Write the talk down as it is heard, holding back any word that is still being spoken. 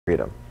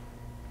freedom.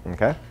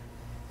 Okay?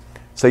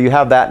 So you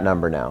have that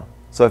number now.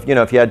 So if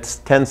you had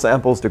 10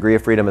 samples, degree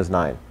of freedom is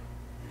 9.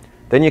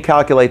 Then you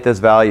calculate this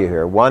value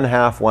here,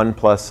 1/2 1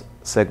 plus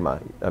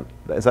sigma.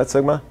 Is that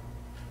sigma?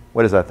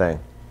 What is that thing?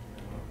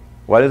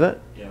 What is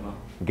it? Gamma.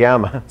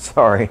 Gamma,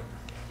 sorry.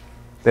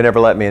 They never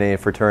let me in any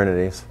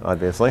fraternities,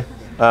 obviously.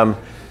 All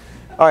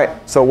right,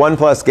 so 1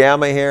 plus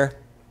gamma here.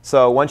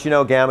 So once you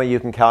know gamma, you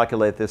can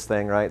calculate this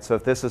thing, right? So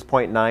if this is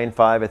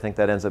 0.95, I think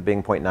that ends up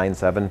being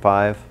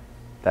 0.975,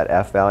 that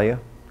F value,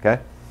 okay?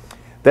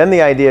 Then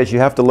the idea is you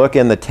have to look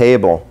in the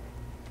table,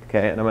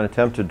 okay? And I'm going to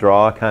attempt to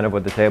draw kind of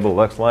what the table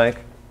looks like.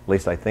 At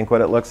least I think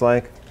what it looks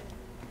like.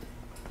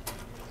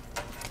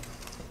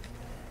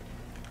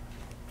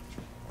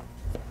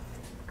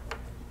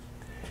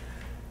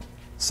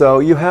 So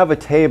you have a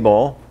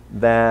table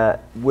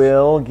that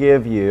will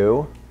give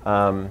you,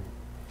 let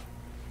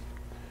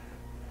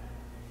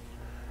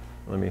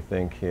me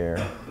think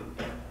here.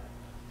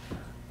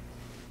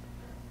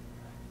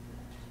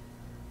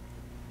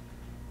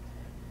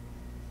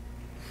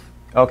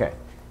 Okay,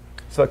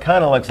 so it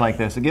kind of looks like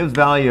this. It gives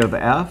value of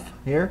F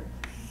here,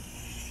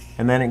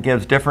 and then it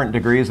gives different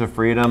degrees of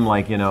freedom,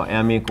 like,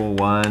 m equal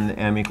 1,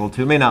 m equal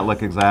 2. It may not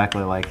look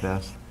exactly like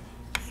this.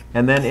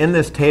 And then in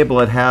this table,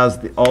 it has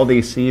all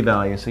these C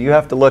values. So you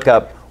have to look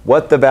up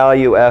what the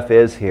value F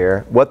is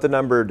here, what the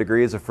number of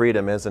degrees of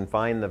freedom is, and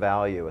find the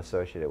value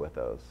associated with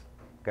those.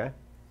 Okay?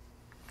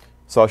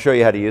 So I'll show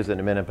you how to use it in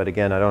a minute, but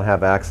again, I don't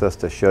have access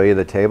to show you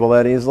the table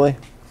that easily.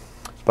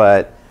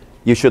 But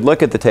you should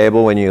look at the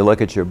table when you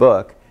look at your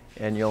book,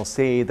 and you'll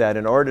see that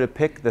in order to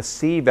pick the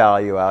C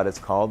value out, it's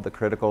called the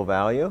critical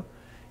value,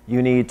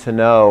 you need to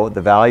know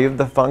the value of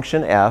the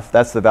function F,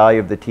 that's the value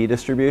of the T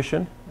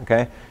distribution,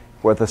 okay,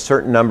 with a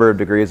certain number of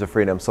degrees of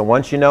freedom. So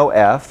once you know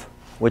F,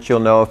 which you'll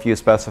know if you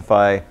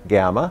specify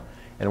gamma,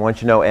 and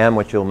once you know M,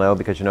 which you'll know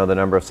because you know the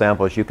number of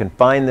samples, you can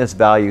find this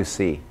value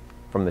C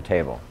from the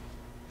table,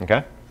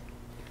 okay?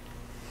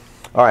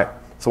 All right,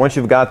 so once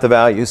you've got the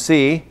value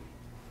C,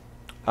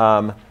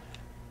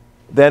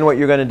 then what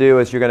you're going to do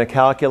is you're going to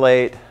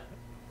calculate,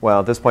 well,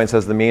 at this point it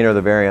says the mean or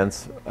the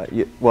variance.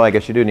 Well, I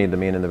guess you do need the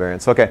mean and the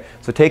variance. Okay,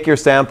 so take your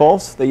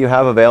samples that you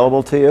have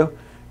available to you,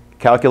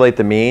 calculate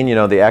the mean,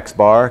 the x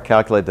bar,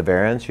 calculate the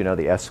variance,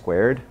 the s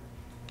squared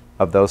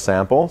of those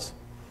samples.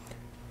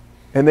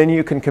 And then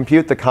you can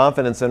compute the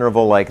confidence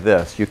interval like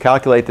this. You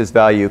calculate this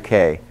value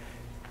k.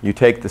 You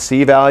take the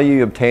C value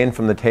you obtained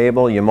from the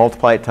table, you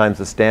multiply it times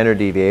the standard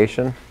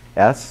deviation,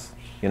 s,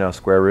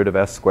 square root of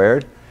s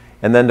squared,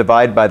 and then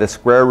divide by the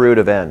square root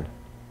of n.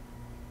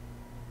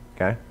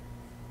 Okay?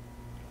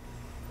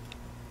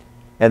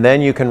 And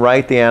then you can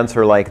write the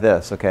answer like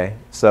this, okay?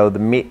 So the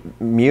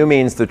mu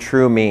means the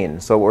true mean.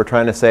 So what we're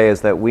trying to say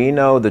is that we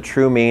know the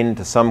true mean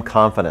to some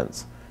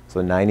confidence.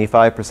 So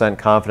 95%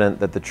 confident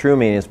that the true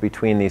mean is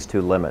between these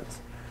two limits.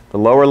 The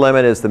lower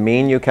limit is the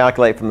mean you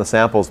calculate from the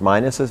samples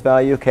minus this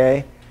value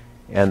k,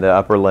 and the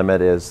upper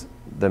limit is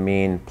the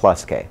mean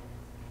plus k.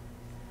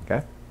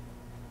 Okay?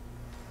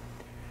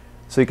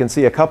 So you can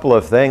see a couple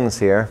of things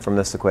here from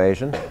this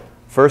equation.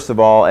 First of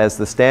all, as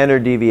the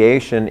standard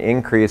deviation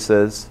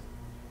increases,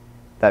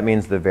 that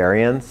means the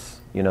variance,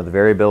 the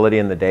variability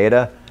in the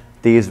data,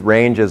 these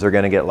ranges are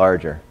going to get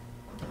larger.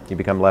 You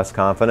become less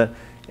confident.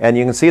 And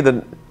you can see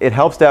that it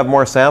helps to have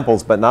more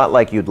samples, but not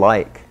like you'd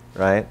like,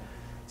 right?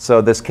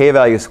 So this k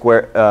value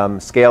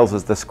scales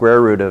as the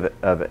square root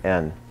of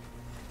n.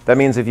 That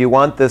means if you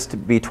want this to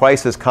be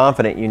twice as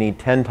confident, you need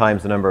 10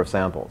 times the number of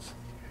samples.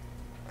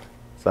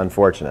 It's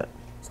unfortunate.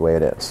 It's the way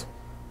it is.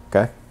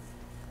 Okay?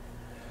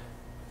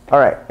 All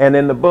right. And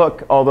in the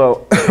book,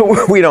 although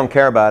we don't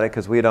care about it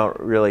because we don't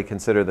really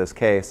consider this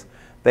case,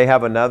 they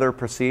have another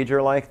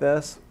procedure like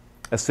this,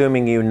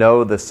 assuming you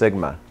know the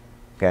sigma.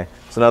 Okay?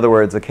 So in other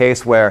words, a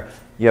case where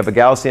you have a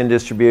Gaussian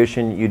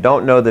distribution, you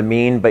don't know the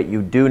mean, but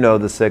you do know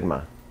the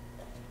sigma.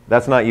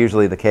 That's not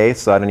usually the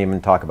case, so I don't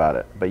even talk about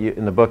it. But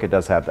in the book, it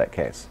does have that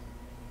case.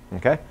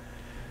 Okay?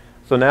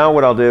 So now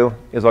what I'll do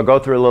is I'll go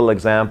through a little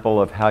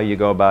example of how you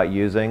go about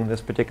using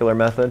this particular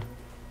method.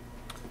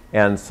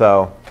 And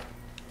so,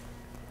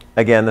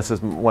 again, this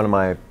is one of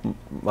my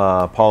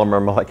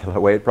polymer molecular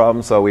weight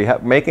problems. So we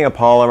have making a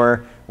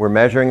polymer, we're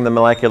measuring the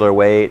molecular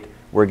weight,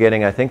 we're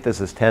getting, I think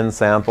this is 10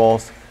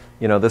 samples.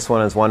 This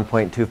one is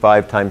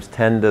 1.25 times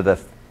 10 to the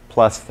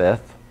plus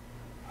fifth,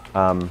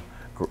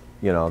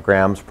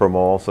 grams per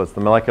mole. So it's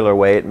the molecular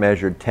weight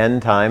measured 10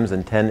 times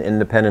in 10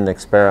 independent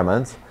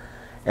experiments.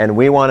 And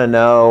we want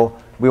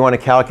to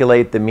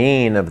calculate the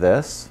mean of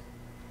this.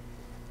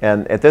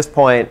 And at this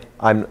point,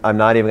 I'm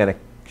not even going to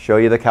show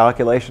you the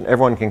calculation.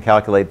 Everyone can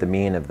calculate the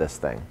mean of this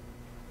thing.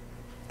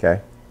 Okay?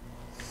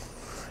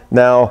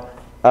 Now,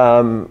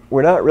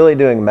 we're not really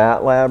doing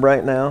MATLAB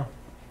right now.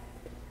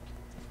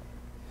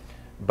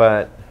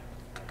 But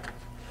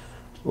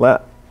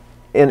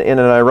in an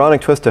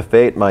ironic twist of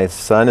fate, my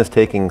son is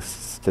taking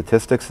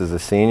statistics as a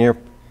senior.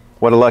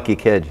 What a lucky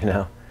kid,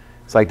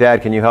 It's like,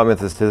 Dad, can you help me with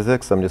the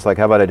statistics? I'm just like,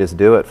 how about I just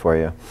do it for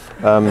you?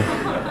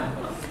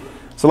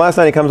 So last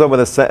night he comes up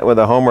with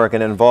a homework,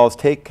 and it involves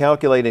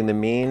calculating the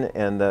mean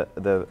and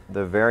the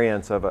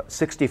variance of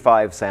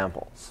 65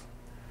 samples.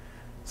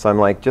 So I'm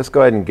like, just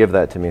go ahead and give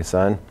that to me,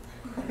 son.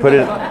 Put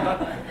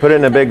it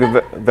in a big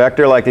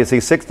vector like this. See,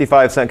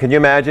 65 samples. Can you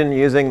imagine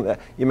using, you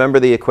remember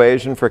the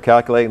equation for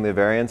calculating the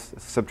variance?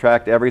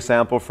 Subtract every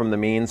sample from the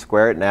mean,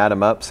 square it, and add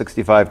them up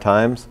 65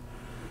 times.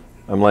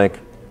 I'm like,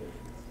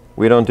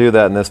 we don't do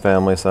that in this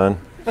family, son.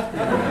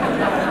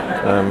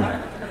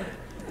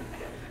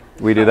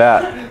 We do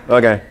that.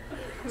 Okay.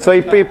 So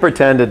he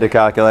pretended to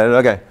calculate it.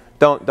 Okay.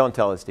 Don't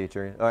tell his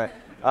teacher. All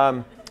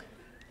right.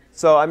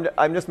 So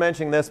I'm just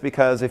mentioning this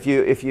because if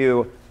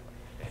you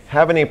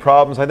have any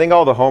problems, I think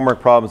all the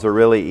homework problems are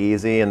really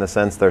easy in the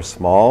sense they're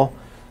small.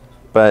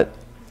 And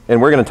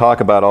we're going to talk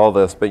about all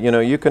this, but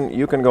you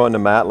can go into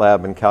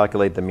MATLAB and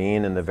calculate the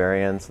mean and the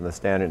variance and the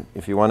standard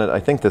if you wanted. I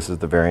think this is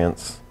the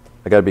variance.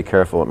 I got to be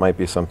careful. It might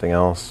be something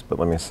else, but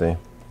let me see.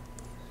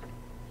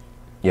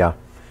 Yeah.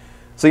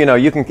 So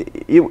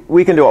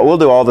we'll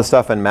do all the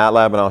stuff in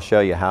MATLAB, and I'll show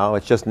you how.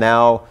 It's just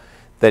now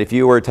that if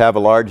you were to have a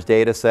large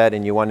data set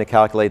and you want to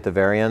calculate the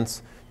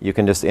variance, you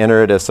can just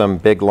enter it as some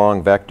big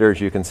long vectors.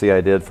 You can see I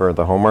did for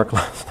the homework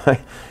last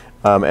night,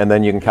 and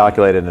then you can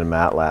calculate it in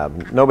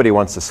MATLAB. Nobody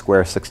wants to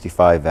square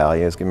 65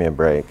 values. Give me a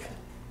break.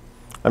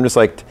 I'm just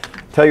like,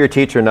 tell your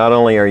teacher not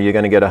only are you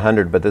going to get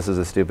 100, but this is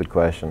a stupid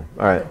question.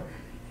 All right.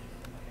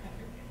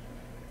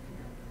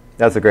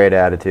 That's a great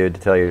attitude to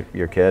tell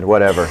your kid.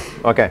 Whatever.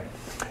 Okay.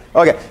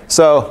 Okay,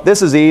 so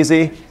this is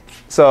easy.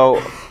 So,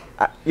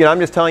 I'm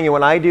just telling you,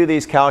 when I do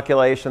these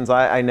calculations,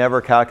 I never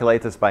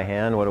calculate this by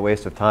hand. What a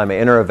waste of time. I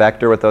enter a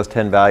vector with those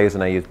 10 values,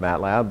 and I use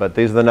MATLAB. But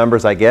these are the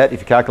numbers I get. If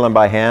you calculate them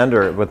by hand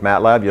or with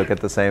MATLAB, you'll get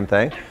the same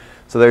thing.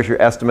 So there's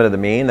your estimate of the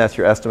mean. That's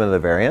your estimate of the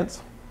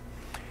variance.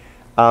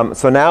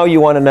 So now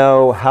you want to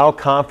know, how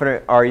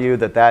confident are you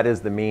that that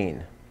is the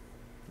mean?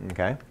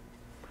 Okay.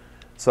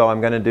 So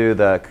I'm going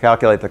to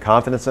calculate the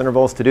confidence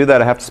intervals. To do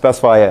that, I have to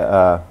specify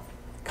a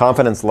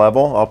confidence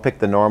level. I'll pick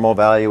the normal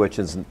value, which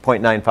is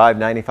 0.95,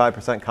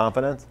 95%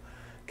 confidence.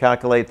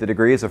 Calculate the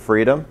degrees of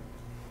freedom.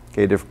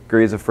 Okay,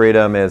 degrees of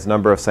freedom is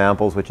number of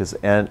samples, which is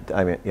n,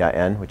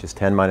 which is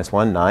 10 minus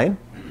 1, 9.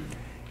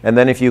 And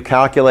then if you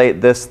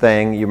calculate this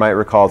thing, you might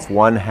recall it's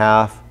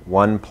 1/2,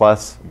 1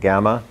 plus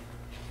gamma.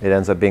 It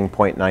ends up being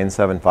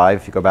 0.975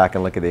 if you go back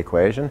and look at the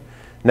equation.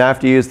 Now I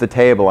have to use the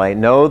table. I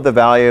know the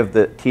value of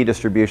the t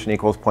distribution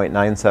equals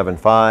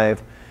 0.975.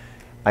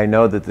 I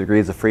know that the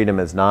degrees of freedom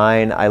is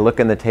 9. I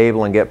look in the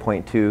table and get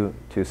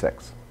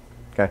 0.226.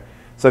 Okay?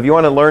 So if you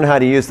want to learn how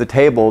to use the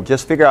table,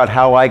 just figure out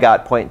how I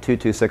got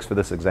 0.226 for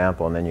this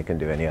example, and then you can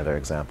do any other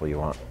example you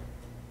want.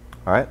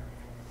 All right?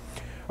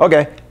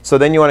 Okay, so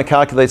then you want to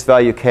calculate this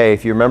value k.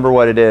 If you remember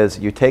what it is,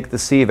 you take the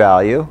c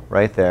value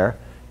right there.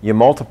 You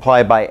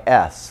multiply by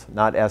s,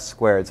 not s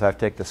squared. So I have to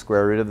take the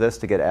square root of this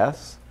to get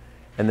s.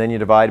 And then you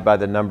divide by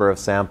the number of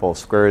samples,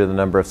 square root of the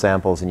number of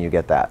samples, and you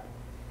get that.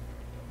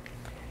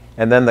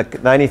 And then the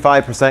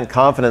 95%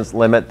 confidence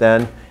limit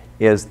then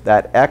is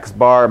that x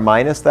bar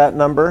minus that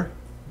number,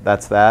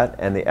 that's that,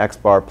 and the x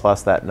bar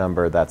plus that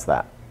number, that's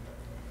that.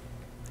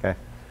 Okay.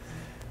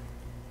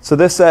 So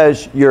this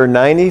says you're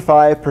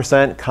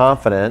 95%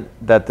 confident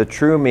that the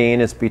true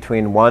mean is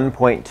between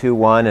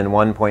 1.21 and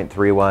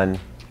 1.31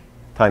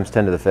 times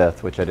 10 to the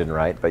 5th, which I didn't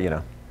write, but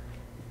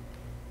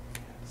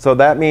So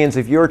that means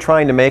if you're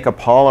trying to make a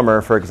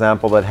polymer, for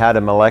example, that had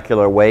a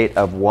molecular weight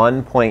of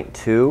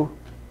 1.2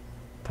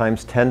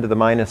 times 10 to the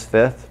minus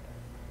 5th,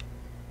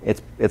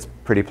 it's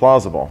pretty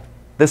plausible.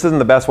 This isn't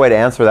the best way to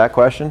answer that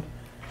question.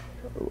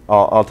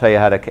 I'll tell you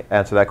how to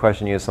answer that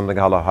question. Use something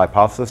called a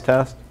hypothesis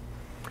test.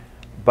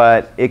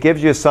 But it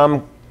gives you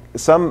some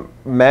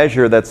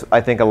measure that's,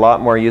 I think, a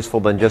lot more useful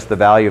than just the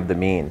value of the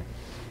mean.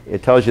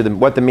 It tells you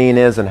what the mean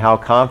is and how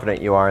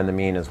confident you are in the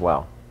mean as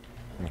well.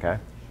 Okay?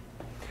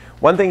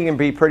 One thing you can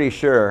be pretty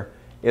sure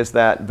is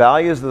that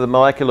values of the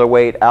molecular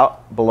weight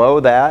out below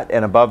that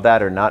and above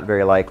that are not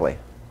very likely.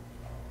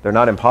 They're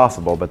not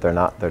impossible, but they're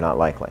not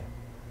likely.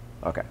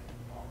 Okay.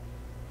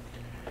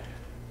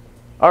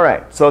 All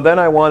right. So then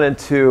I wanted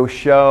to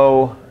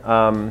show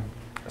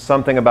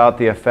something about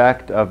the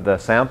effect of the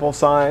sample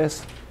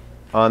size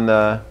on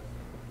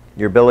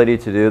your ability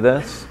to do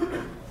this.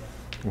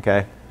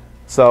 Okay.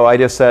 So I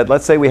just said,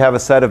 let's say we have a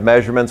set of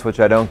measurements, which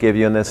I don't give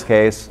you in this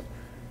case.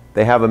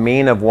 They have a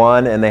mean of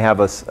 1, and they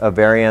have a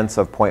variance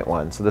of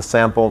 0.1. So the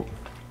sample,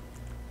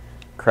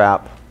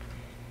 crap,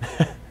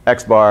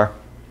 x bar.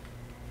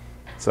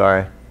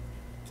 Sorry.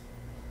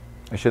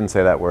 I shouldn't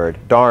say that word.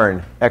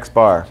 Darn, x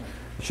bar.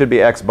 It should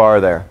be x bar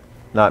there,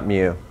 not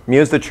mu. Mu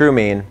is the true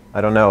mean.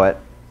 I don't know it.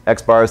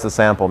 X bar is the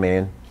sample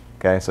mean.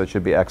 Okay, so it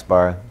should be x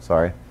bar.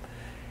 Sorry.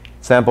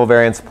 Sample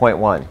variance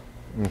 0.1.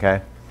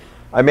 Okay.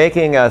 I'm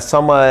making a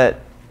somewhat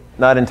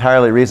not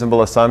entirely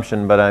reasonable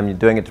assumption, but I'm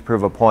doing it to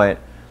prove a point.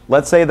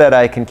 Let's say that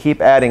I can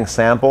keep adding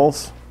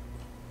samples,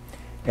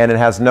 and it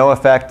has no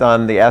effect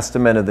on the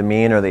estimate of the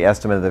mean or the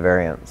estimate of the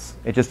variance.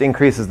 It just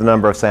increases the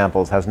number of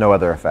samples, has no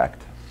other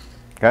effect.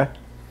 Okay?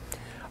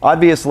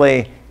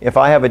 Obviously, if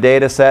I have a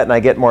data set and I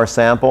get more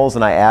samples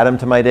and I add them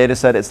to my data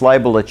set, it's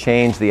liable to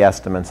change the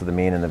estimates of the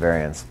mean and the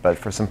variance. But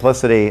for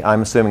simplicity,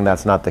 I'm assuming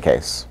that's not the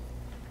case.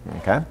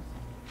 Okay?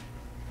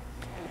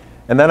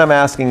 And then I'm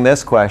asking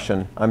this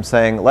question. I'm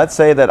saying, let's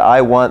say that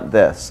I want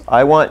this.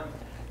 I want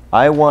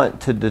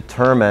to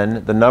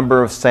determine the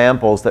number of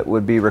samples that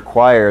would be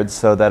required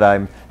so that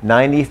I'm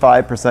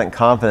 95%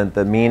 confident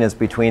the mean is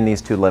between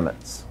these two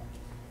limits.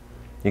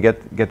 You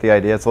get the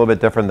idea? It's a little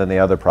bit different than the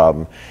other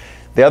problem.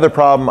 The other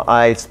problem,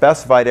 I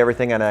specified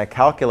everything and I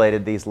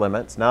calculated these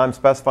limits. Now I'm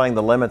specifying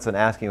the limits and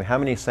asking how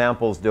many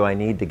samples do I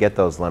need to get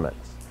those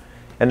limits.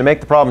 And to make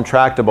the problem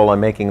tractable, I'm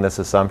making this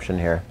assumption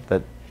here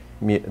that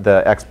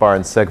the x bar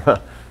and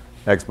sigma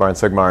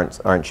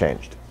aren't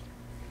changed.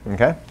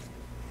 Okay?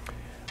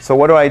 So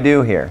what do I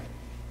do here?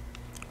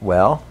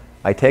 Well,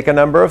 I take a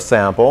number of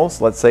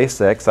samples, let's say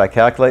 6. I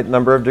calculate the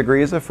number of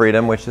degrees of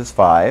freedom, which is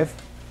 5.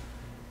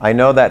 I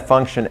know that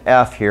function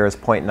f here is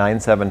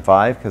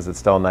 0.975 because it's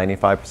still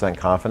 95%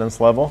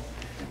 confidence level.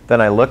 Then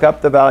I look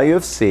up the value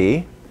of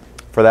c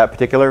for that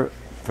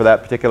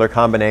particular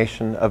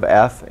combination of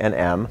f and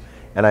m,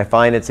 and I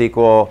find it's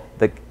equal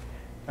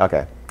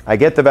okay. I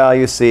get the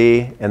value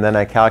c, and then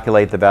I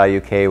calculate the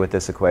value k with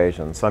this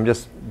equation. So I'm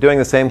just doing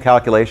the same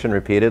calculation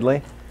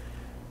repeatedly,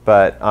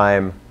 but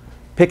I'm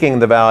picking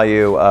the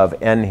value of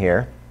n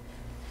here.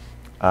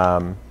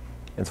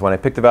 And so when I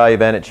pick the value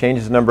of n, it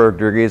changes the number of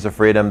degrees of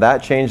freedom.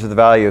 That changes the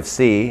value of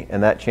c,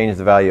 and that changes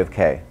the value of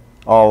k,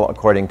 all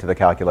according to the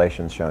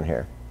calculations shown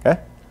here.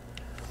 Okay?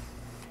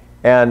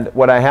 And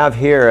what I have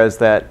here is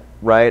that,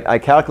 right, I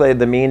calculated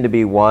the mean to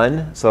be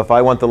 1. So if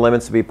I want the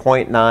limits to be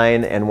 0.9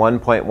 and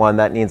 1.1,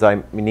 that means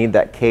I need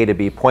that k to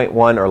be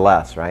 0.1 or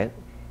less, right?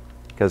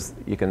 Because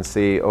you can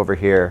see over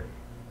here,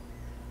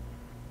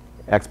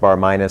 x bar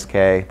minus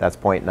k, that's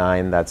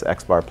 0.9. That's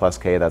x bar plus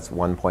k, that's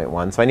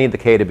 1.1. So I need the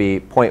k to be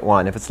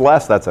 0.1. If it's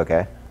less, that's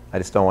OK. I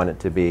just don't want it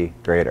to be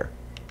greater.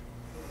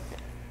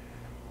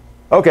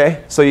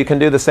 OK, so you can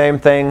do the same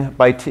thing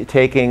by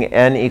taking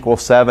n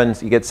equals 7.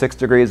 So you get 6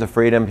 degrees of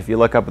freedom. If you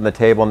look up in the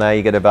table now,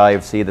 you get a value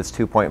of c that's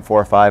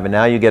 2.45. And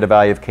now you get a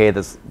value of k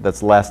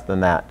that's less than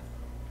that.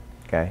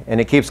 Okay,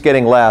 and it keeps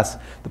getting less.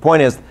 The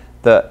point is,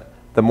 the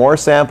more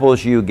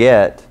samples you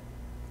get,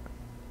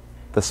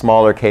 the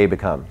smaller k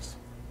becomes.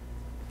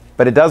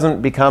 But it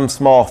doesn't become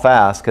small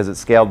fast because it's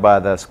scaled by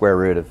the square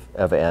root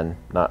of n,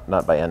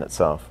 not by n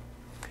itself.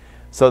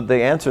 So the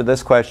answer to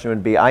this question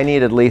would be, I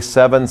need at least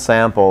 7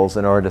 samples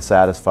in order to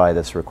satisfy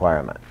this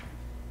requirement.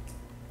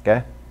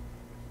 Okay?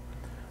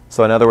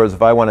 So in other words,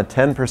 if I want a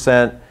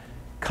 10%,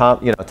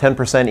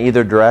 10%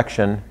 either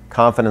direction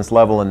confidence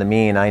level in the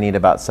mean, I need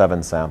about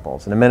 7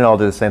 samples. In a minute, I'll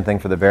do the same thing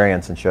for the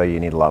variance and show you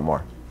need a lot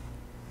more.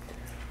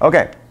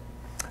 Okay,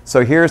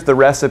 so here's the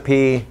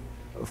recipe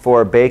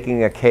for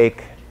baking a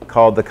cake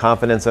called the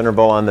confidence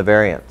interval on the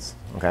variance.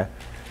 Okay,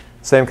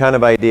 same kind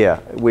of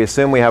idea. We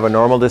assume we have a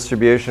normal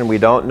distribution. We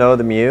don't know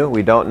the mu.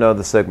 We don't know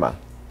the sigma.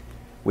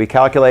 We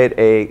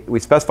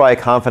specify a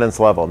confidence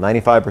level,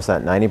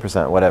 95%,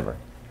 90%, whatever.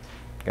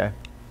 Okay.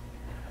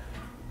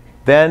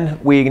 Then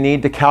we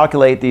need to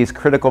calculate these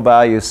critical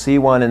values,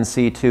 C1 and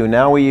C2.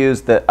 Now we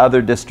use the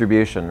other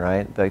distribution,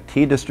 right? The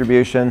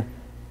t-distribution,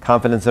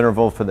 confidence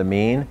interval for the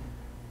mean,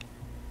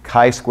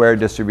 chi-squared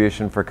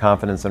distribution for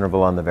confidence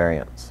interval on the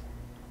variance.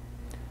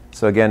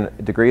 So again,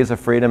 degrees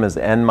of freedom is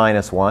n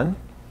minus 1.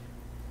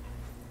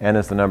 N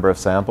is the number of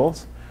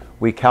samples.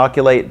 We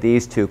calculate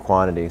these two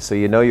quantities. So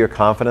you know your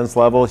confidence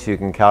levels. You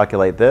can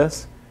calculate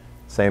this.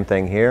 Same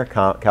thing here.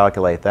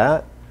 Calculate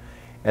that.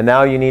 And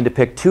now you need to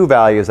pick 2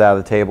 values out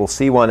of the table,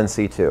 C1 and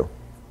C2.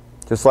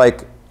 Just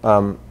like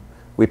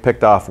we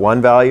picked off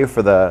 1 value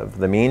for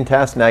the mean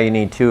test, now you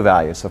need 2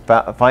 values. So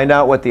find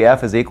out what the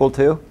f is equal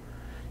to.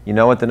 You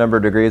know what the number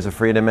of degrees of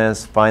freedom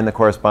is. Find the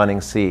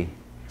corresponding c.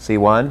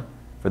 C1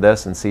 for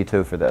this and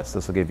C2 for this.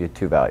 This will give you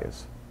 2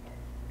 values.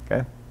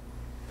 Okay?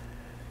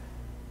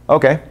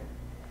 Okay.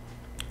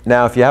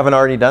 Now, if you haven't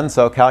already done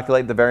so,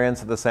 calculate the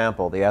variance of the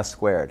sample, the s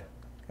squared.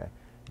 Okay.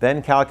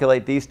 Then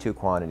calculate these 2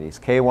 quantities,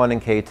 k1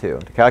 and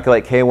k2. To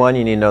calculate k1,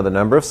 you need to know the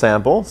number of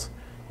samples.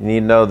 You need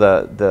to know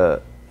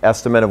the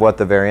estimate of what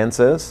the variance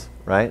is,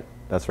 right?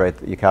 That's right.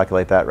 You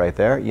calculate that right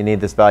there. You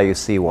need this value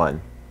c1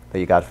 that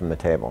you got from the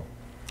table.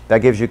 That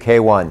gives you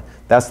k1.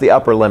 That's the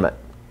upper limit.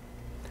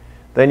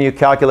 Then you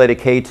calculate a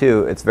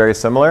k2. It's very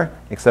similar,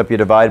 except you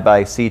divide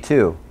by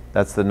c2.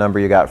 That's the number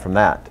you got from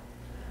that.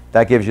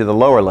 That gives you the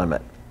lower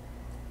limit.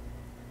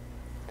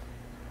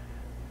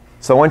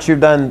 So once you've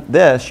done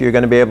this, you're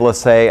going to be able to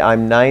say,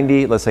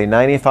 let's say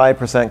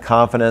 95%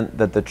 confident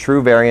that the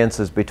true variance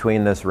is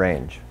between this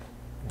range.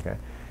 Okay.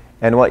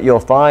 And what you'll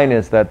find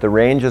is that the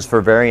ranges for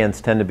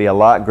variance tend to be a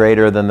lot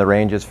greater than the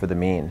ranges for the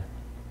mean.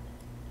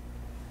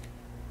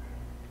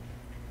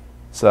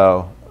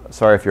 So,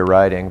 sorry if you're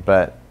writing,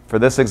 but for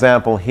this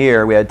example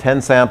here, we had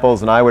 10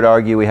 samples, and I would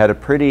argue we had a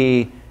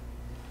pretty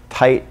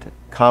tight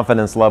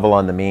confidence level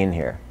on the mean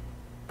here.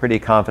 Pretty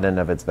confident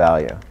of its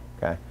value.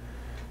 Okay.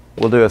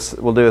 We'll do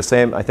a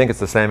same, I think it's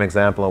the same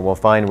example, and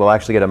we'll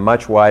actually get a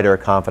much wider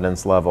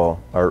confidence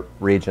level or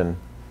region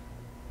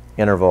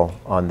interval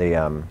on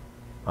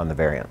the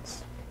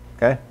variance.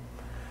 Okay?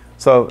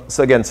 So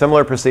again,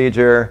 similar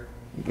procedure,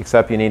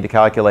 except you need to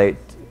calculate,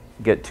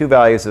 get two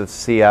values of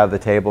C out of the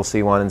table,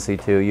 C1 and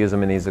C2, use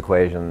them in these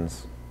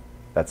equations.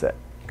 That's it.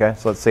 Okay?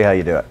 So let's see how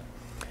you do it.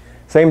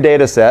 Same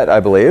data set, I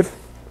believe.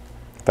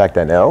 In fact,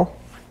 I know.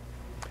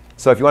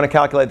 So if you want to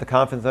calculate the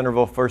confidence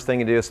interval, first thing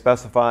you do is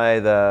specify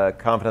the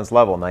confidence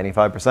level,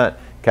 95%.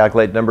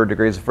 Calculate number of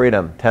degrees of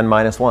freedom, 10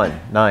 minus 1,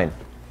 9.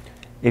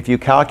 If you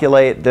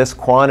calculate this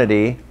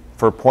quantity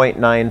for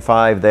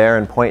 0.95 there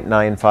and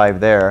 0.95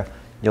 there,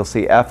 you'll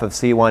see f of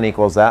C1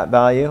 equals that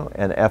value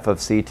and f of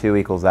C2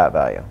 equals that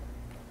value.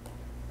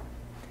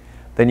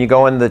 Then you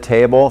go into the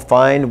table,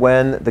 find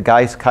when the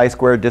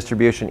chi-squared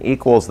distribution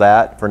equals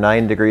that for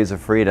 9 degrees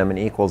of freedom and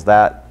equals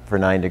that for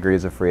 9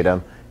 degrees of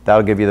freedom.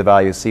 That'll give you the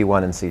values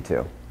C1 and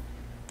C2.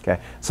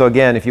 Okay? So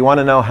again, if you want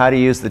to know how to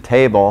use the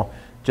table,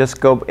 just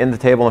go in the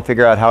table and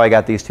figure out how I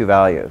got these two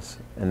values.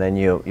 And then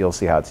you'll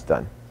see how it's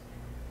done.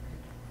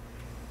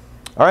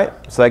 All right,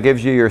 so that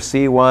gives you your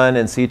C1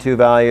 and C2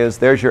 values.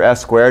 There's your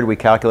S squared. We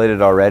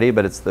calculated already,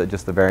 but it's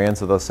just the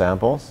variance of those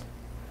samples.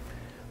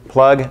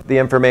 Plug the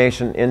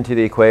information into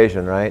the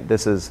equation, right?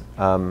 This is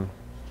n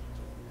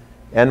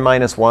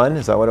minus 1.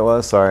 Is that what it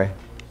was? Sorry.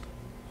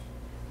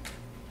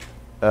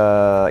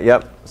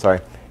 Yep, sorry.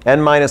 N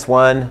minus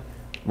 1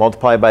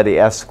 multiplied by the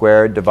S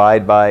squared,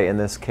 divide by, in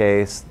this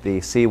case, the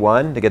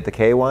C1 to get the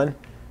K1.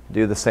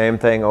 Do the same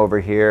thing over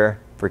here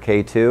for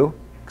K2,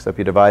 except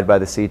you divide by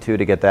the C2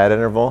 to get that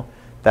interval.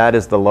 That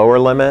is the lower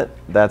limit.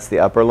 That's the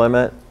upper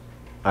limit.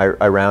 I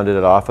rounded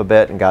it off a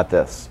bit and got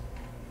this.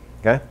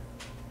 Okay?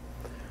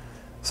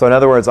 So in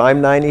other words,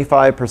 I'm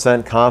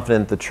 95%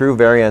 confident the true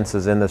variance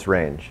is in this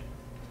range.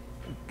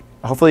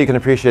 Hopefully you can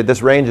appreciate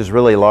this range is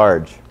really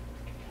large.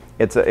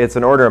 It's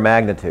an order of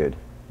magnitude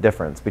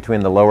difference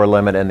between the lower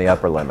limit and the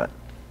upper limit.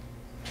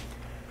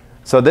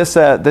 So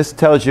this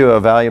tells you a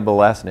valuable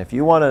lesson. If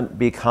you want to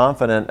be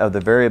confident of the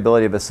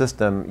variability of a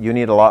system, you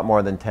need a lot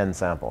more than 10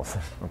 samples.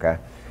 Okay?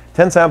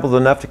 10 samples is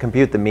enough to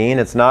compute the mean.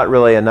 It's not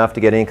really enough to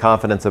get any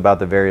confidence about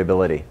the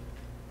variability.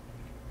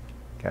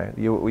 Okay?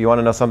 You want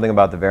to know something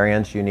about the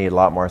variance, you need a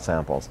lot more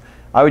samples.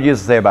 I would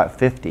usually say about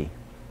 50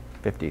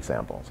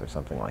 samples or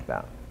something like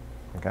that.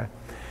 Okay?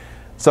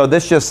 So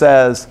this just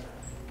says,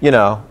 you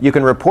know, you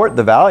can report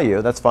the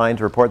value. That's fine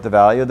to report the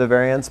value of the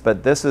variance,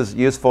 but this is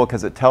useful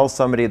because it tells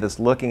somebody that's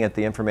looking at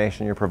the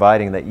information you're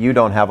providing that you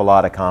don't have a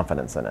lot of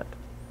confidence in it.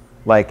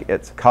 Like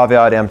it's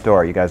caveat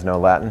emptor. You guys know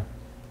Latin?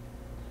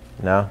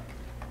 No?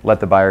 Let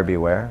the buyer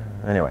beware.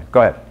 Anyway, go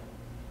ahead.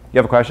 You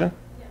have a question?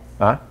 Yes.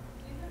 Uh-huh.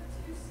 Do you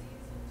have two C's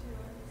and two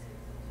other C's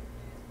and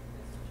two K's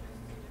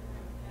because you chose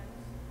two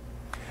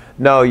different gammas?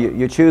 No,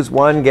 you choose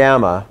one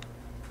gamma,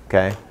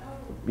 okay?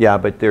 Yeah,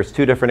 but there's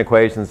two different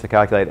equations to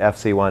calculate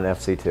FC1 and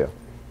FC2.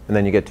 And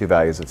then you get two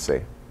values of C.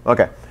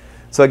 Okay.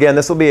 So again,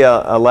 this will be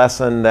a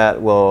lesson that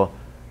will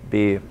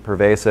be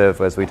pervasive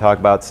as we talk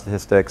about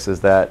statistics, is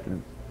that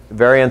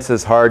variance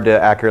is hard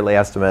to accurately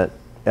estimate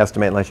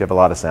unless you have a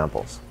lot of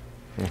samples.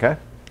 Okay?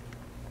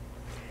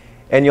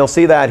 And you'll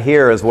see that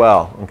here as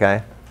well.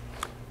 Okay?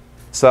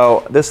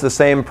 So this is the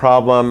same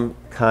problem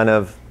kind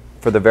of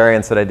for the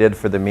variance that I did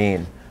for the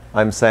mean.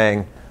 I'm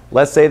saying,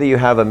 let's say that you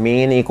have a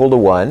mean equal to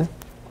 1.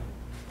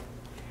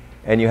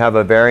 And you have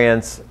a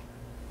variance,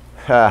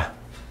 errors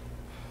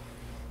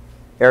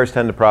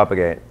tend to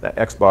propagate.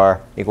 X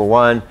bar equal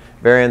 1,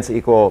 variance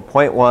equal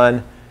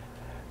 0.1.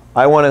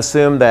 I want to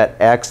assume that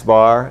X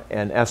bar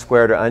and S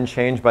squared are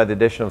unchanged by the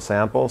addition of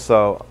samples.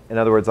 So in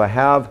other words, I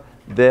have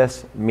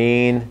this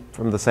mean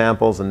from the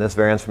samples and this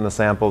variance from the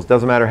samples.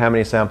 Doesn't matter how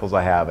many samples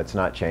I have, it's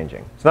not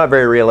changing. It's not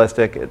very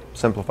realistic. It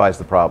simplifies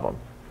the problem.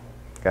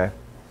 Okay?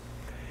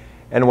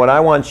 And what I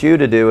want you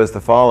to do is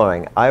the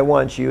following. I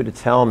want you to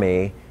tell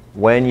me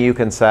when you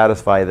can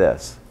satisfy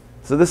this.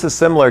 So this is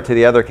similar to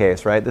the other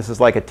case, right? This is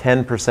like a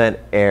 10%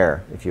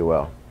 error, if you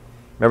will.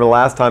 Remember the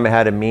last time I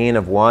had a mean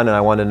of 1 and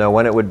I wanted to know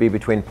when it would be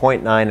between 0.9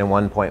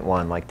 and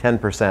 1.1, like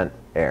 10%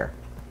 error.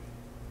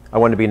 I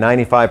wanted to be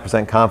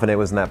 95% confident it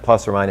was in that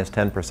plus or minus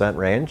 10%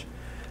 range.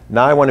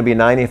 Now I want to be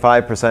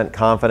 95%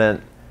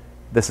 confident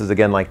this is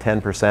again like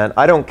 10%.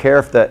 I don't care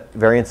if that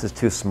variance is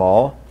too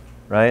small,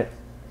 right?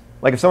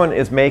 Like if someone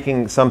is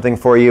making something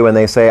for you and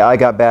they say, I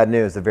got bad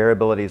news, the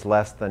variability is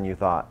less than you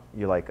thought.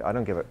 You're like, I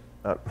don't give it.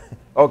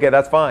 OK,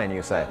 that's fine,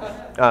 you say.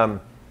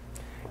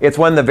 It's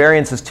when the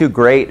variance is too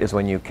great is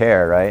when you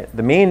care, right?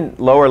 The mean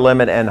lower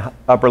limit and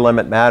upper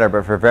limit matter,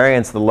 but for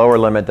variance, the lower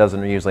limit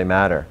doesn't usually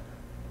matter.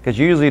 Because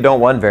you usually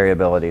don't want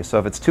variability. So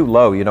if it's too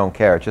low, you don't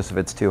care. It's just if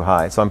it's too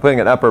high. So I'm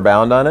putting an upper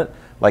bound on it,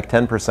 like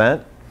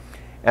 10%.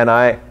 And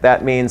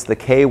that means the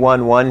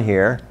K11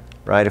 here,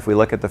 right, if we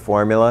look at the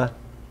formula,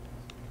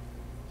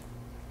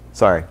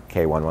 sorry,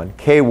 K11.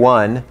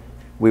 K1,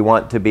 we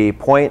want to be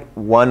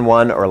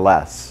 0.11 or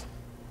less.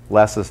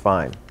 Less is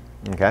fine.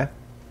 Okay?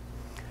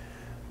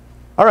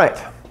 All right.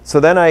 So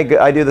then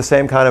I do the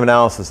same kind of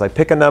analysis. I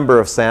pick a number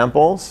of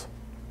samples.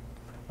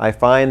 I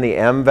find the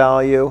M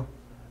value.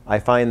 I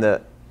find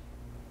the,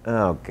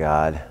 oh,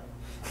 God.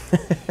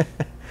 It's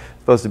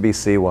supposed to be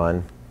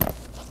C1.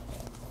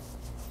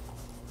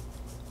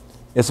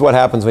 This is what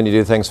happens when you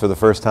do things for the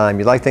first time.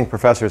 You'd like to think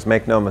professors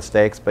make no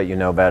mistakes, but you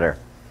know better.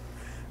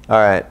 All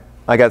right,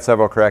 I got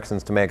several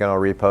corrections to make, and I'll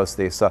repost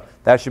these. So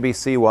that should be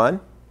C1.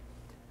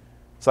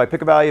 So I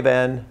pick a value of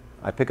n,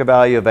 I pick a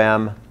value of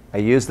m, I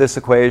use this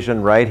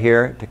equation right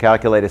here to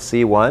calculate a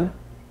C1,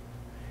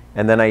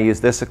 and then I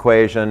use this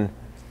equation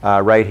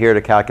right here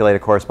to calculate a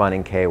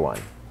corresponding K1.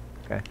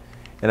 Okay?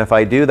 And if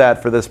I do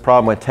that for this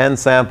problem with 10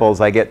 samples,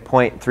 I get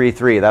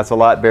 0.33. That's a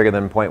lot bigger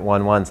than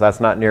 0.11, so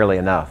that's not nearly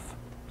enough.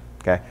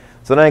 Okay?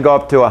 So then I go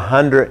up to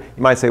 100.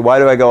 You might say, why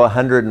do I go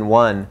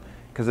 101?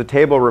 Because the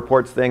table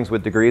reports things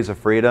with degrees of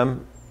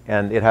freedom,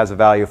 and it has a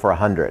value for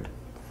 100.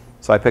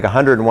 So I pick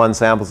 101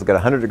 samples to get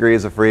 100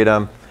 degrees of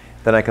freedom.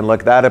 Then I can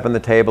look that up in the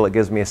table. It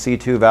gives me a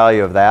C2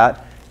 value of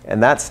that.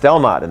 And that's still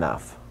not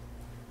enough.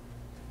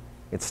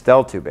 It's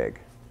still too big.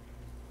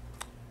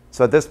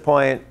 So at this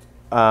point,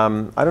 I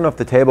don't know if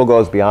the table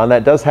goes beyond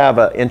that. It does have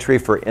an entry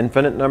for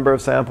infinite number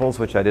of samples,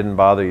 which I didn't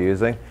bother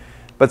using.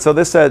 But so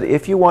this said,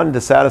 if you wanted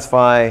to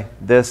satisfy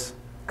this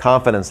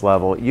confidence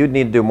level, you'd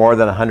need to do more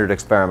than 100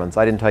 experiments.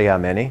 I didn't tell you how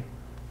many,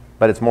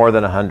 but it's more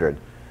than 100.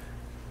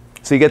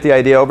 So you get the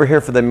idea. Over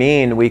here for the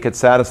mean, we could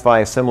satisfy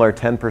a similar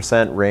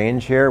 10%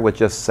 range here with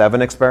just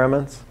 7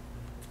 experiments.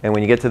 And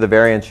when you get to the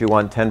variance, you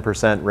want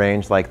 10%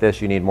 range like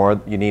this. You need more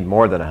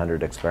than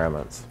 100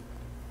 experiments.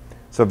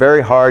 So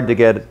very hard to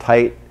get a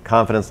tight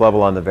confidence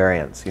level on the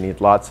variance. You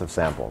need lots of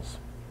samples.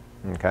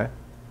 Okay?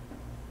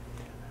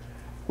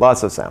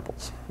 Lots of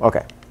samples. OK.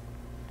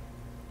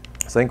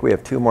 So I think we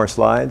have 2 more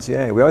slides.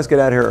 Yay. We always get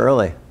out here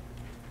early.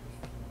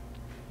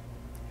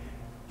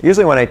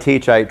 Usually when I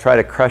teach, I try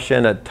to crush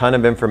in a ton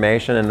of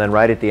information, and then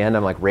right at the end,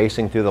 I'm like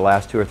racing through the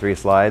last 2 or 3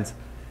 slides.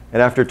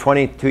 And after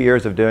 22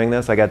 years of doing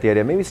this, I got the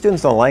idea, maybe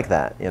students don't like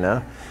that, you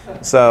know?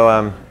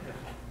 So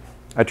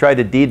I tried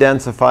to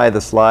de-densify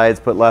the slides,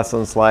 put less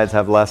on the slides,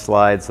 have less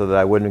slides so that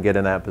I wouldn't get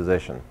in that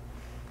position.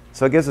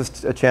 So it gives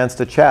us a chance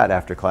to chat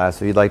after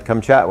class if you'd like to come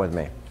chat with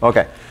me.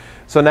 OK.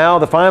 So now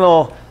the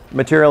final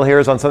material here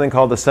is on something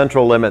called the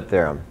central limit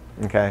theorem.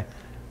 Okay.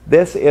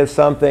 This is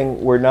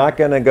something we're not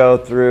going to go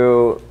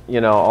through,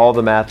 all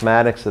the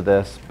mathematics of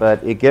this,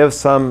 but it gives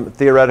some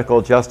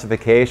theoretical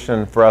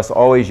justification for us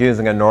always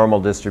using a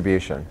normal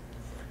distribution.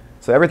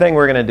 So everything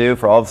we're going to do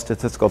for all the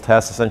statistical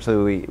tests,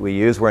 essentially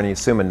we're going to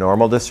assume a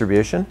normal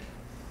distribution.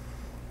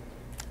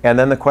 And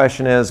then the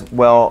question is,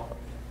 well,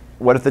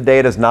 what if the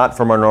data is not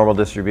from a normal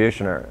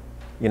distribution? Or,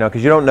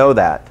 because you don't know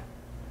that.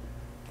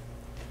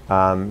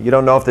 You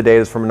don't know if the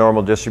data is from a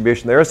normal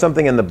distribution. There is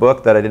something in the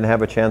book that I didn't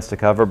have a chance to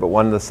cover, but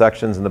one of the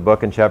sections in the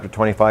book in chapter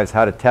 25 is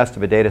how to test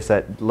if a data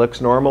set looks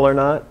normal or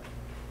not,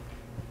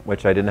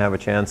 which I didn't have a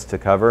chance to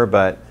cover.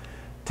 But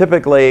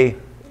typically,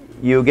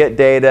 you get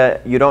data,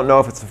 you don't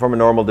know if it's from a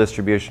normal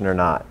distribution or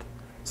not.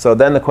 So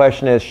then the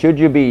question is, should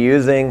you be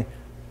using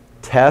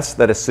tests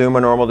that assume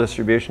a normal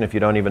distribution if you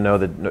don't even know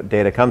the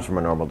data comes from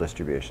a normal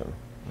distribution?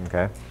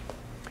 Okay?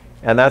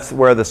 And that's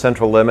where the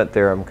central limit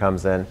theorem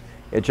comes in.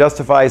 It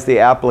justifies the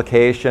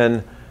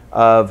application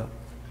of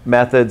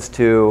methods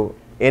to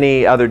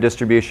any other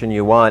distribution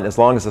you want as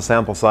long as the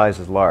sample size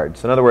is large.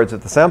 So in other words,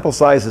 if the sample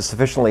size is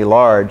sufficiently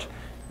large,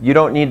 you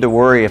don't need to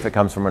worry if it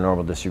comes from a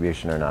normal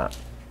distribution or not.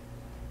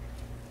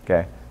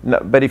 Okay? No,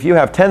 but if you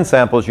have 10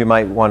 samples, you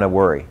might want to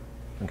worry.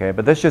 Okay?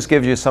 But this just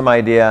gives you some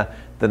idea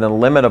that in the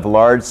limit of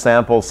large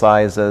sample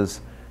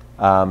sizes,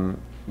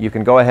 you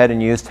can go ahead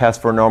and use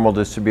tests for normal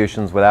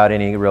distributions without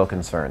any real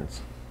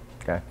concerns.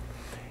 Okay?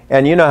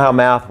 And you know how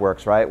math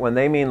works, right? When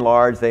they mean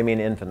large, they mean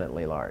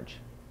infinitely large.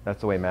 That's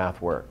the way math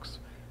works.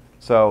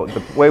 So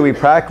the way we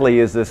practically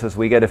use this is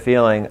we get a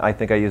feeling, I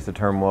think I used the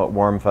term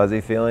warm fuzzy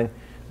feeling,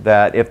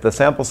 that if the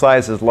sample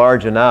size is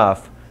large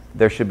enough,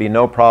 there should be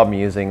no problem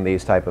using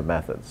these type of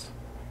methods.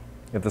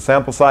 If the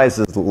sample size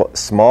is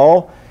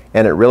small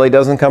and it really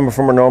doesn't come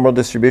from a normal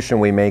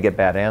distribution, we may get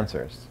bad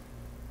answers.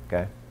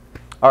 Okay?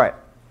 All right.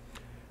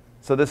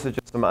 So this is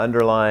just some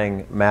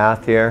underlying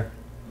math here.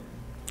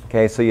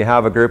 Okay, so you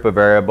have a group of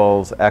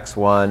variables,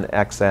 x1,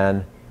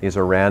 xn. These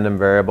are random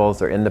variables.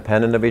 They're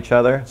independent of each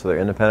other, so they're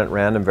independent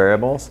random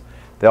variables.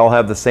 They all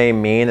have the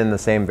same mean and the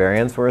same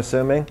variance, we're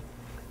assuming.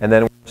 And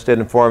then we're interested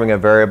in forming a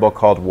variable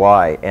called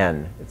y,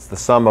 n. It's the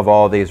sum of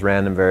all these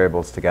random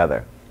variables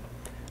together.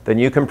 Then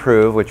you can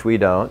prove, which we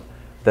don't,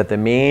 that the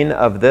mean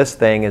of this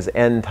thing is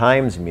n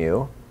times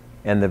mu,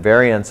 and the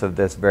variance of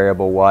this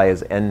variable y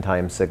is n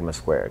times sigma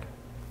squared.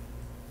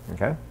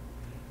 Okay?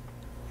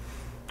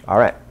 All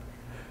right.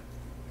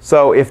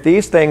 So if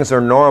these things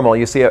are normal,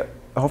 you see,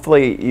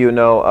 hopefully you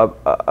know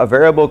a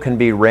variable can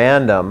be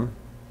random,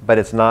 but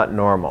it's not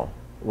normal.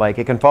 Like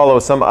it can follow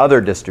some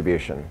other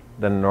distribution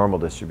than a normal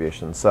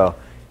distribution. So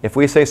if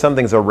we say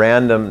something's a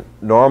random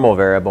normal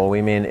variable,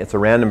 we mean it's a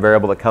random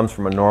variable that comes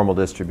from a normal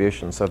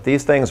distribution. So if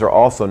these things are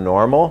also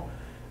normal,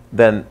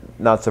 then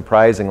not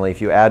surprisingly,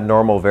 if you add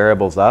normal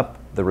variables up,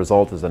 the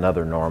result is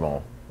another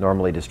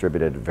normally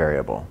distributed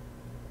variable.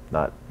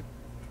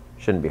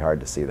 Shouldn't be hard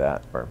to see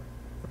that or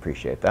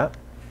appreciate that.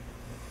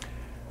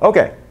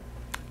 OK,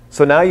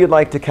 so now you'd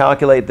like to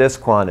calculate this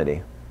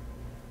quantity.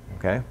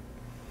 Okay?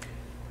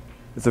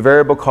 It's a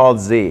variable called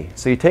z.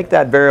 So you take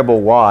that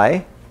variable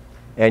y,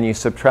 and you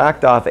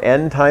subtract off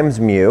n times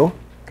mu,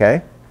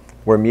 okay,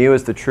 where mu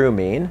is the true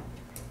mean.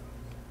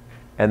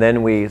 And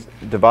then we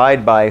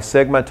divide by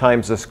sigma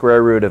times the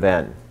square root of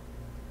n.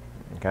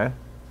 Okay?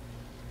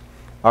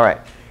 All right.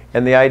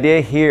 And the idea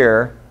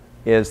here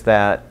is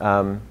that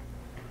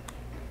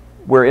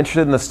we're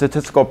interested in the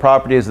statistical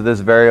properties of this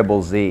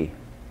variable z.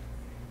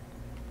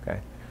 Okay?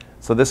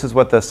 So this is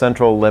what the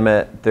central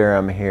limit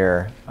theorem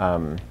here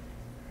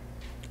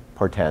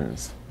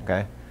portends.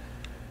 Okay?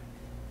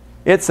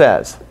 It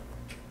says,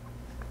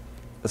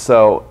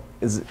 so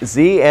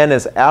Zn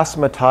is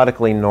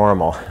asymptotically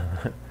normal.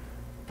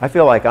 I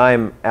feel like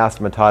I'm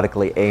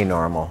asymptotically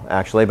anormal,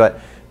 actually. But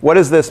what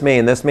does this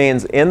mean? This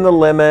means in the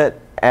limit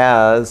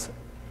as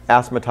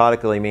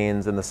asymptotically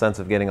means in the sense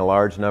of getting a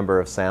large number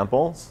of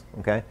samples.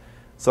 Okay?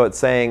 So it's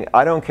saying,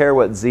 I don't care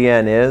what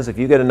Zn is. If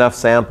you get enough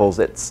samples,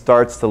 it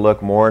starts to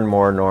look more and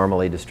more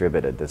normally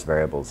distributed, this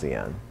variable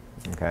Zn.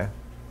 Okay?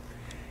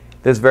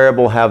 This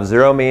variable will have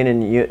zero mean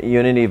and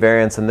unity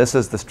variance, and this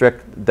is the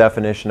strict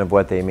definition of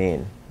what they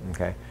mean.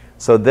 Okay?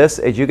 So this,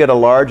 as you get a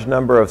large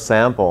number of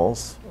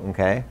samples,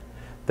 okay,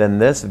 then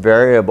this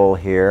variable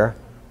here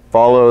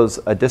follows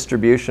a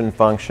distribution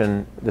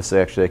function. This is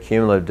actually a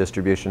cumulative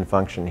distribution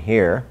function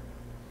here.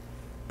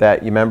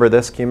 That, you remember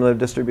this cumulative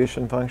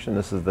distribution function?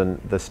 This is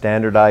the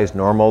standardized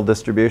normal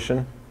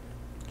distribution,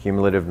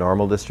 cumulative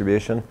normal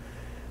distribution.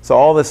 So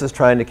all this is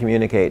trying to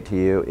communicate to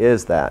you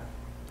is that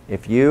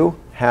if you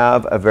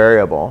have a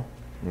variable,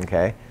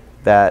 okay,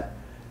 that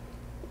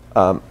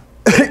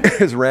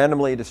is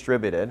randomly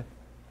distributed,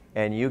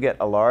 and you get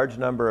a large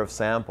number of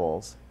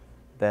samples,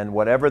 then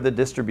whatever the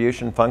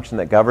distribution function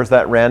that governs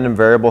that random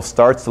variable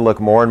starts to look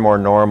more and more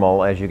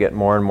normal as you get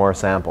more and more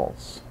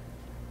samples.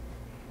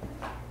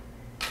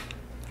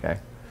 Okay.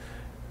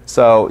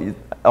 So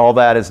all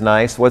that is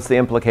nice. What's the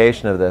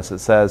implication of this? It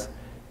says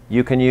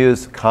you can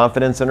use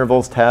confidence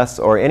intervals tests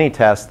or any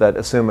tests that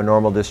assume a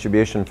normal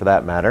distribution for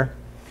that matter.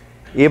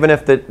 Even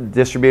if the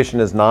distribution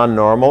is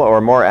non-normal,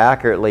 or more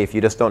accurately, if you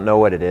just don't know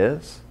what it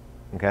is.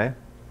 Okay?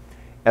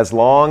 As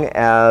long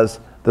as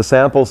the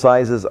sample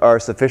sizes are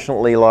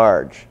sufficiently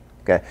large.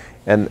 Okay?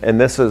 And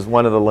this is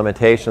one of the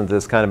limitations of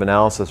this kind of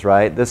analysis,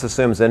 right? This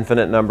assumes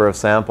infinite number of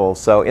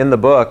samples. So in the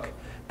book,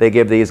 they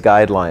give these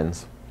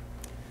guidelines.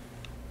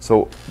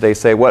 So they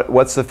say,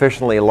 what's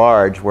sufficiently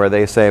large? Where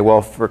they say,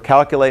 well, for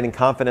calculating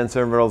confidence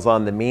intervals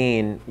on the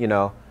mean,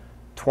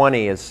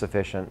 20 is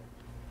sufficient.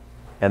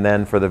 And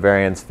then for the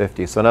variance,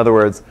 50. So in other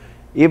words,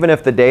 even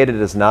if the data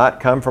does not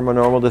come from a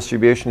normal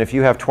distribution, if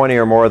you have 20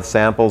 or more of the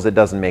samples, it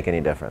doesn't make any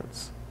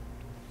difference.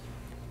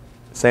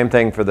 Same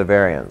thing for the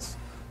variance.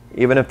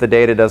 Even if the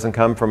data doesn't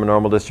come from a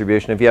normal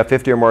distribution, if you have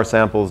 50 or more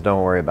samples,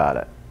 don't worry about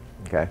it.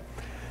 Okay?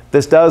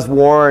 This does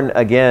warn,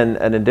 again,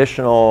 an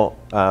additional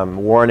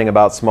warning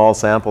about small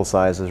sample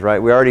sizes, right?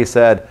 We already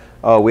said,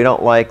 oh, we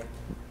don't like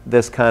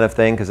this kind of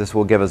thing because this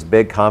will give us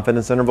big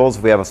confidence intervals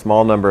if we have a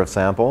small number of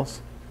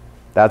samples.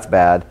 That's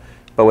bad.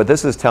 But what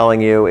this is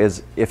telling you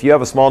is if you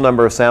have a small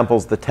number of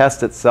samples, the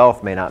test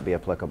itself may not be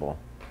applicable.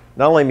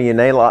 Not only may you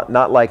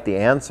not like the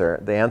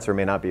answer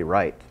may not be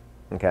right.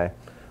 Okay?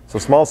 So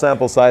small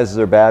sample sizes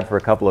are bad for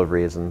a couple of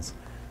reasons.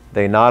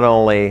 They not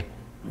only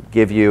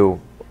give you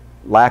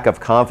lack of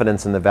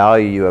confidence in the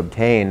value you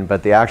obtain,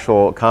 but the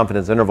actual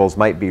confidence intervals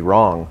might be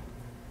wrong.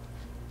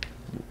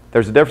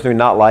 There's a difference between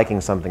not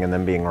liking something and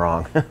them being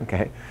wrong.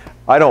 Okay?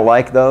 I don't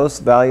like those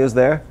values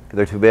there because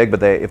they're too big,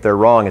 but if they're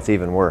wrong, it's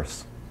even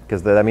worse,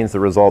 because that means the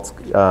results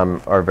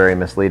are very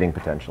misleading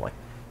potentially.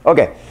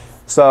 Okay,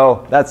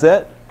 so that's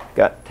it.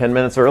 Got 10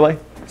 minutes early.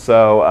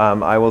 So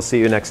I will see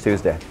you next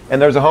Tuesday. And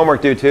there's a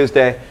homework due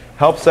Tuesday.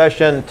 Help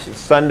session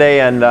Sunday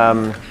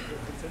and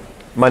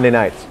Monday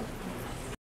nights.